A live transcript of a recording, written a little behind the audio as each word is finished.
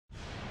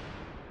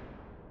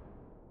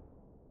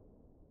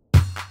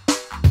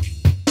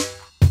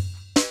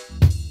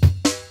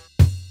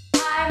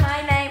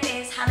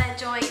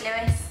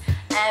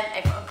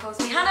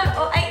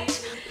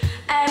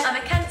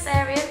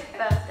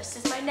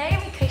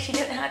case you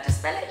don't know how to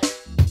spell it.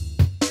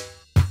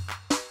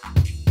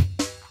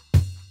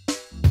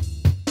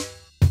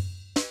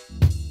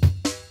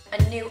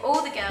 I knew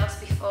all the girls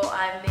before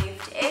I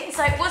moved in,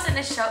 so it wasn't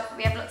a shock.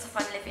 We have lots of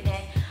fun living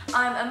here.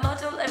 I'm a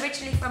model,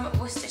 originally from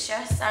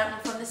Worcestershire, so I'm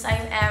from the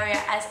same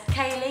area as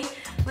Kaylee.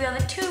 We are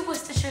the two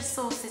Worcestershire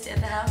sources in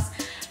the house,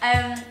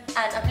 and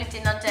I've lived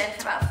in London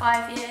for about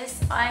 5 years.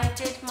 I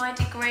did my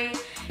degree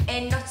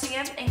in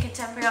Nottingham in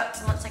contemporary arts,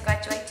 and once I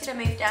graduated I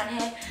moved down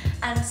here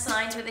and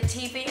signed with a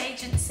TV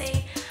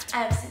agency.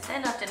 Since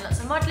then I've done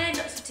lots of modelling,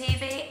 lots of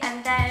TV,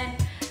 and then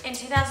in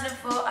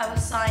 2004 I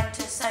was signed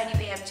to Sony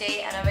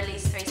BMG and I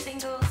released 3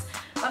 singles.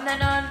 From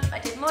then on I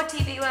did more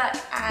TV work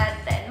and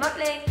then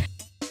modelling.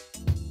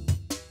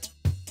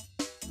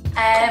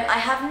 I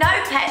have no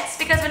pets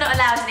because we're not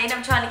allowed any.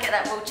 I'm trying to get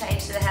that rule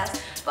changed to the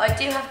house, but I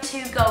do have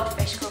 2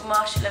 goldfish called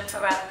Marshall and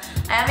Pharrell.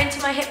 I am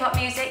into my hip hop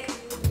music,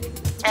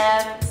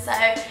 so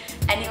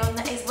anyone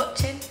that is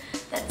watching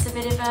that's a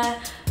bit of a,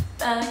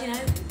 you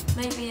know,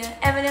 maybe an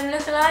Eminem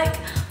lookalike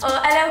or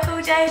LL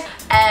Cool J.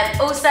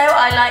 Also,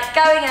 I like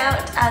going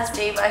out, as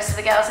do most of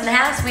the girls in the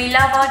house. We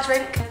love our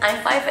drink. I'm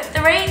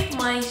 5'3",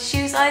 my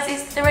shoe size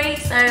is 3,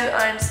 so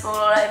I'm small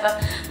all over.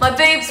 My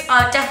boobs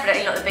are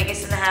definitely not the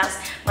biggest in the house.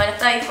 Mine are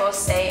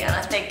 34C, and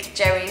I think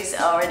Jerry's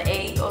are an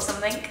E or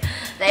something.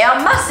 They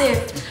are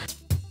massive.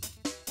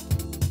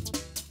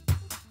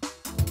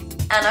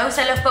 And I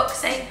also love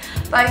boxing.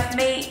 Both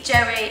me,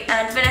 Jerry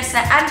and Vanessa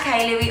and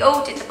Kaylee, we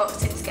all did the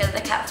boxing together,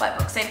 the catfight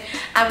boxing,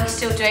 and we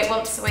still do it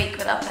once a week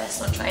with our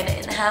personal trainer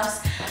in the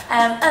house.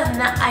 Other than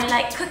that, I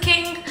like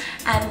cooking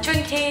and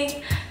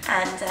drinking,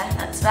 and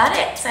that's about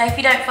it. So if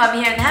you don't find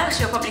me here in the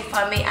house, you'll probably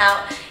find me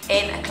out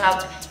in a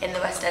club in the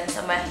West End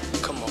somewhere.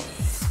 Come on.